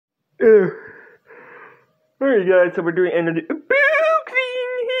Alright guys, so we're doing another unboxing.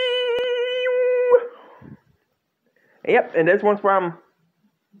 Yep, and this one's from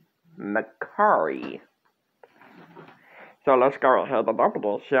Macari. So let's go ahead and open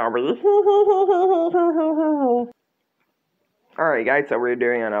this, shall we? Alright guys, so we're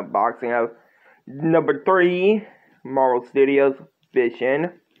doing an unboxing of number 3, Marvel Studios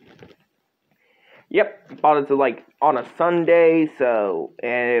Vision. Yep, bought it like on a Sunday, so,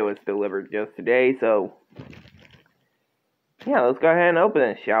 and it was delivered just today, so yeah, let's go ahead and open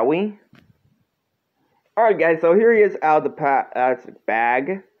it, shall we? Alright guys, so here he is out of the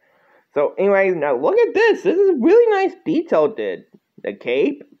bag. So anyways, now look at this. This is really nice detail did. The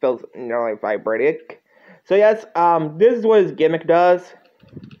cape feels, like vibratic. So yes, this is what his gimmick does.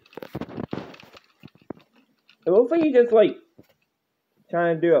 It looks like he just like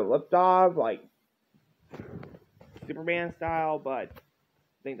trying to do a lift off, like Superman style, but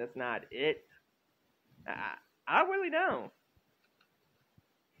I think that's not it. I really don't.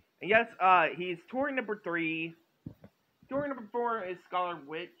 And yes, he's touring number 3. Touring number 4 is Scarlet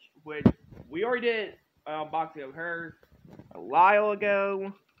Witch, which we already did an unboxing of her a while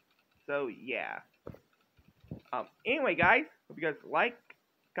ago. So yeah. Anyway, guys, hope you guys like,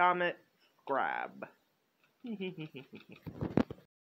 comment, subscribe.